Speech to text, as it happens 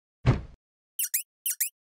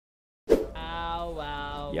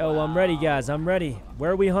Yo, I'm ready, guys. I'm ready.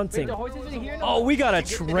 Where are we hunting? Oh, we got a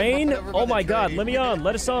train? Oh my God, let me on.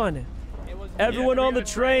 Let us on. Everyone on the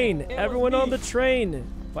train. Everyone on the train.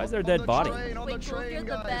 Why is there a dead body?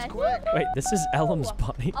 Wait, this is Elam's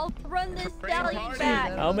body. I'll run this stallion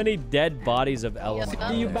back. How many dead bodies of Elam?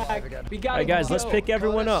 Alright, guys, let's pick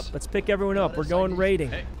everyone up. Let's pick everyone up. We're going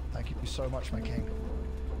raiding. Thank you so much, my king.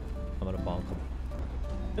 I'm gonna bonk him.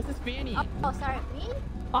 This is Fanny. Oh, sorry, me?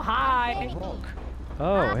 Oh, hi.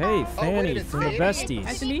 Oh, hey, Fanny from the Besties.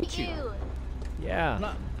 Nice to meet you.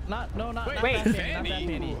 Yeah. Not Wait,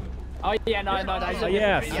 Fanny. Oh, yeah, no. Oh,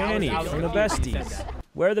 yeah, Fanny from the Besties.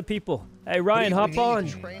 Where are the people? Hey, Ryan, hop on.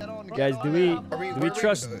 Guys, do we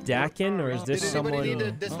trust Dakin, or is this someone? Do we need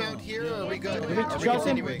to dismount here, or are we good? Do we trust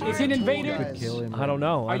him? Is he an invader? I don't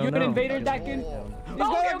know. Are you an invader, Dakin? He's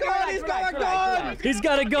got a gun! He's got a gun! He's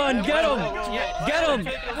got a gun! Get him! Get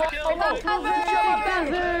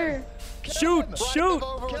him! Shoot! Shoot!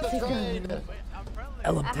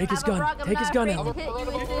 Elam, take his gun. Take his gun, Elam. I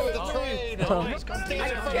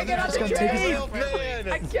can't get on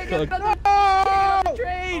the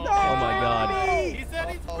train! Oh my God.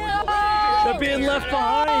 They're being left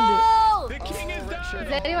behind.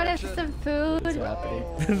 Does anyone have some food?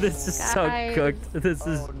 This is so cooked. This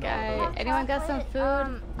is. Anyone got some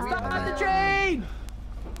food? Stop the train!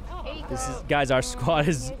 This is, guys. Our squad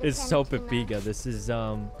is so PEPEGA. This is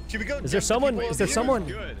Should we go? Is there someone? Is there someone?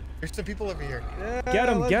 There's some people over here. Get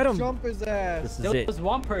him! Get him! Jump his ass. This is There it. was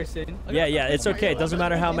one person. Yeah, it's okay. It doesn't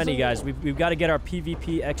matter how many, guys. We've got to get our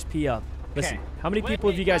PvP XP up. Listen, how many people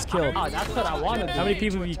have you guys killed? Oh, that's what I wanted. How many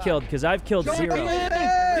people have you killed? Because I've killed 0.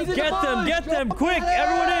 Get them! Quick!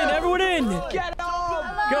 Everyone in! Get him!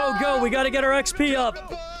 Go! We got to get our XP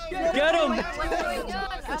up. Get him!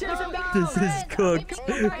 This is cooked.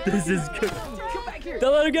 This is cooked.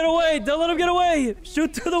 Don't let him get away! Don't let him get away!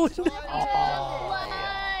 Shoot through the window!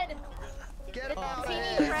 Get him out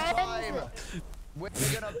We're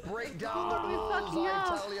gonna break down the walls,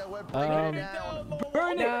 I tell you. We're breaking it down.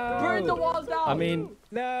 Burn it! Burn the walls down! I mean,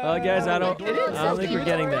 guys, I don't think we're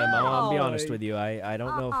getting them. I'll be honest with you. I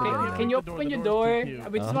don't know if we're getting them. Can you open your door?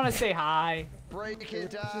 We just want to say hi. Break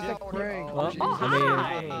it down. Well,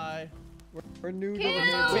 Hi! We're new to Wait,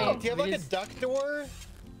 do you have like a duck door?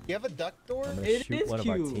 You have a duck door? I'm gonna It shoot is one of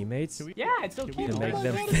our cute. teammates Yeah, it's so cute. to make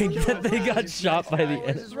them think that they got shot by the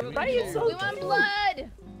enemy. Right, it's so We want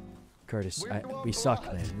blood. Curtis, we suck,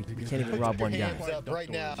 man. We can't even rob one guy. Hands up right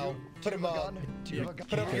now. Put him up.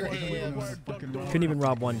 Put up your hands. Couldn't even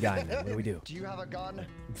rob one guy, man. What do we do? Do you have a gun?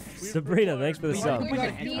 Sabrina, thanks for the sub.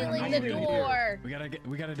 We're stealing the door. We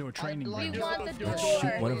gotta do a training. We want the door. Let's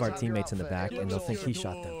shoot one of our teammates in the back, and they'll think he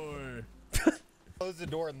shot them. Close the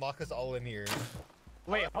door and lock us all in here.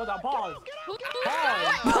 Wait, hold on, pause.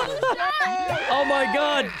 Oh my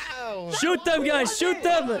God! Shoot them, guys! Shoot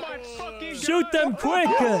them! Shoot them quick!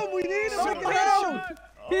 We need him!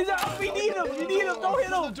 He's up! We need him! Don't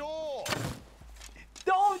hit him!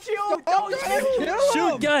 Don't shoot! Don't shoot!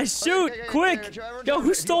 Shoot, guys! Shoot! Quick! Yo,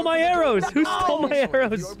 who stole my arrows? Who stole my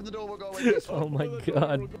arrows? Oh my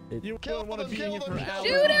God! You don't want to be in here for hours.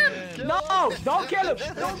 Shoot him! No! Don't kill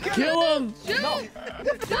him! Don't kill him! Kill him! No!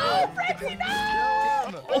 No, Fritzy, no!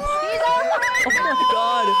 Oh my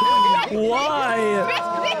God! Why?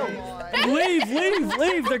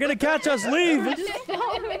 Leave! They're gonna catch us! Leave! Run!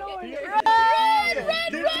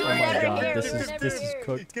 Oh my God! This is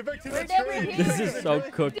cooked. Get back to the train. This is so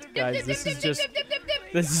cooked, guys. This is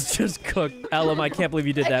just cooked. Elam, I can't believe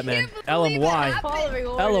you did that, man. Elam, why?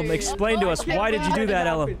 Elam, explain to us. Why did you do that,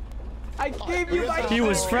 Elam? I gave you my He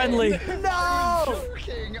was friendly. No!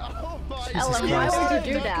 Ellen, why would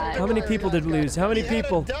you do that? How many people did we lose? How many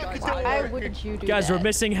people? Why wouldn't you do Guys, that? we're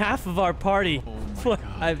missing half of our party.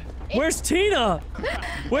 Where's Tina?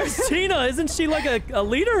 Where's Tina? Isn't she like a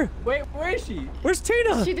leader? Wait, where is she? Where's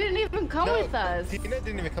Tina? She didn't even come with us. Tina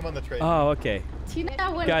didn't even come on the train. Oh, okay.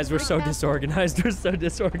 Tina went. Guys, we're so disorganized. We're so Yeah,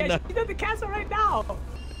 disorganized. she's at the castle right now.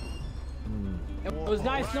 It was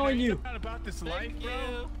nice knowing you.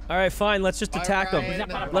 All right, fine. Let's just attack them.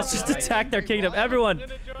 Let's just attack their kingdom. Everyone,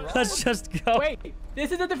 let's just go. Wait,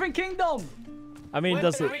 this is a different kingdom. I mean,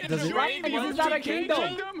 does it? Right, this is not a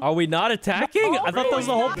kingdom. Are we not attacking? I thought that was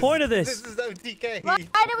the whole point of this. This is OTK. Why do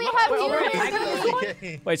we have you?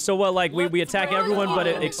 OTK. Wait, so what? Like we attack everyone, but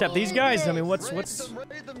except these guys? I mean, what's? No,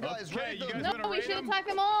 we should attack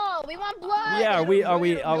them all. We want blood. Yeah, are we? I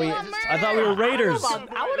thought we were raiders. I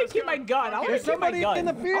want to keep my gun. I want to There's keep my somebody gun. in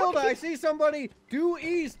the field. I see somebody due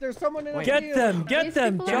east. There's someone in the field. Get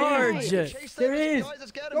them, charge! There is.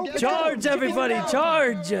 Charge, everybody,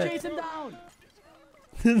 charge! Chase him down.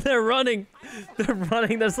 They're running. They're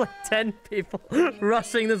running. There's like 10 people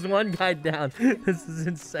rushing this one guy down. This is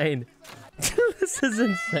insane. This is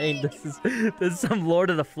insane. This is some Lord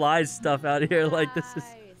of the Flies stuff out here. Like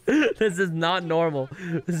this is not normal.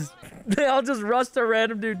 They all just rushed a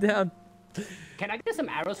random dude down. Can I get some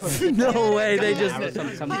arrows for No way. They just. It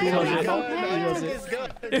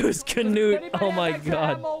It was Canute. Oh my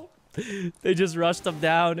god. They just rushed him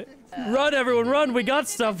down. Run, everyone, run! We got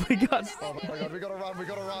stuff. We got stuff. Oh my god, we gotta run. We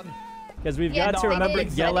gotta run. Because we've got to remember,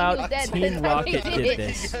 yell out, Team Rocket did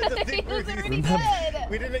this. He was already dead.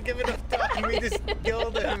 We didn't give it a thought. We just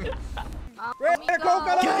killed him.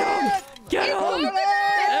 Get him!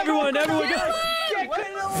 Everyone, go!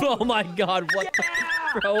 Oh my god, what the...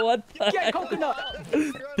 Bro, what the heck?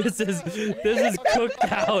 This is cooked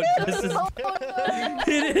out.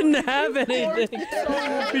 He didn't have anything.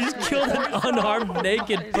 We just killed an unarmed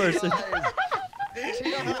naked person.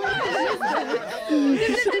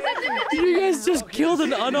 You guys just killed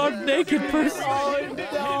an unarmed naked person.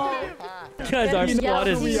 Guys, our squad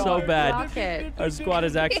is so bad. Our squad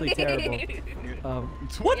is actually terrible.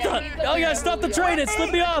 What the? Oh yeah, stop the train! It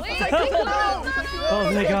slipped me off! Oh,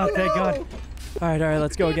 thank God, thank God. Alright,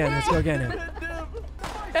 let's go again,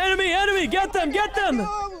 Enemy, get them!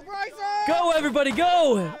 Go, everybody,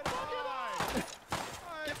 go!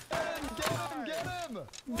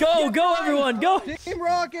 Go, everyone, go! Team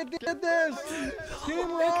Rocket did this! Team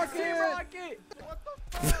Rocket!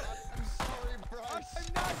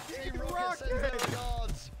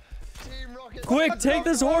 Quick, take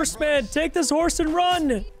this horse, man! Take this horse and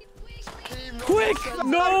run! Quick!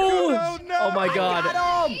 No! Oh my god.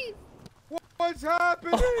 What's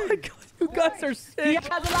happening? Oh my god, you guys are sick! He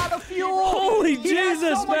has a lot of fuel! Holy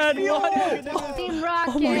Jesus, man! What? Team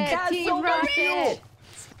Rocket! Oh my God. Team Rocket!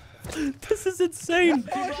 This is insane!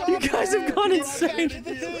 You guys have gone insane!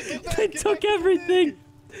 They took everything!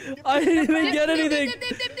 I didn't even get anything!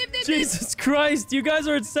 Jesus Christ, you guys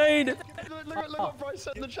are insane!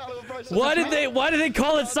 Why did they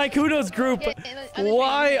call it Sykkuno's group?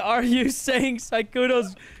 Why are you saying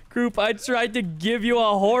Sykkuno's group? I tried to give you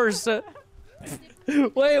a horse.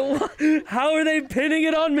 Wait, what? How are they pinning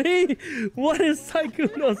it on me? What is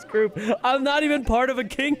Sykkuno's group? I'm not even part of a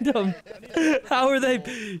kingdom. How are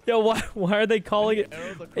they? Yo, why are they calling it?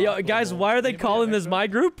 Yo, guys, why are they calling this my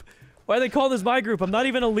group? Why are they calling this my group? I'm not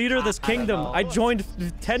even a leader of this kingdom. I joined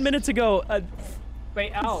 10 minutes ago.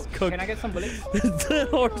 Wait, Al, can I get some bullets? The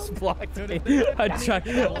horse blocked me. I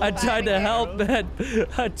tried to help, man.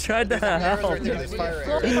 I tried to help.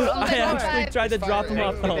 I actually tried to drop him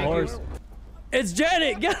off the horse. It's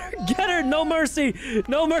Janet! Get her! No mercy!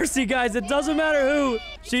 No mercy, guys! It doesn't matter who!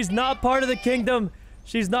 She's not part of the kingdom!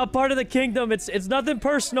 She's not part of the kingdom! It's nothing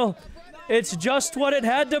personal! It's just what it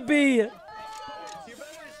had to be!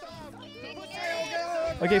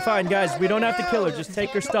 Okay, fine, guys. We don't have to kill her. Just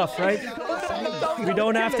take her stuff, right? We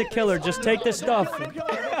don't have to kill her. Just take the stuff.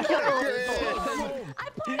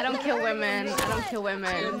 I don't kill women. I don't kill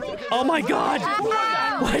women. Oh my god!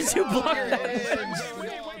 Why did you block that?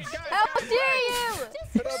 How dare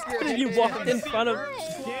you! You walked in front of...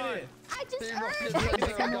 I just heard. Let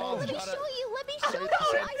me show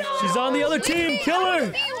you. She's on the other team! Kill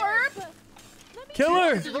her! Kill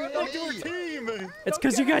her! It's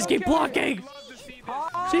because you guys keep blocking!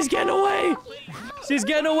 She's getting away! She's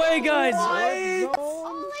getting away, guys! All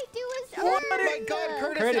I do is Oh my god,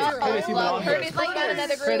 Curtis! Curtis, you belong here. Curtis, like, got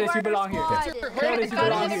another group. Curtis, you belong here. Curtis, you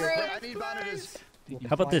belong here. I need bandages.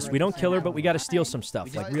 How about this? We don't kill her, but we gotta steal some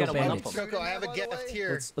stuff, like real bandits. Coco, I have a gift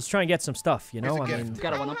here. Let's try and get some stuff, you know? I mean...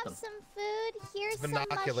 Gotta I one have up them. some food. Here's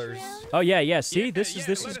Binoculars. some mushrooms. Oh, yeah, see? This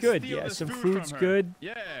is good. Yeah, some food's good.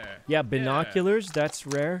 Yeah, binoculars, that's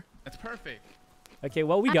rare. That's perfect. Okay,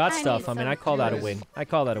 well, we got stuff. I mean, I call that a win. I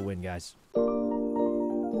call that a win, guys.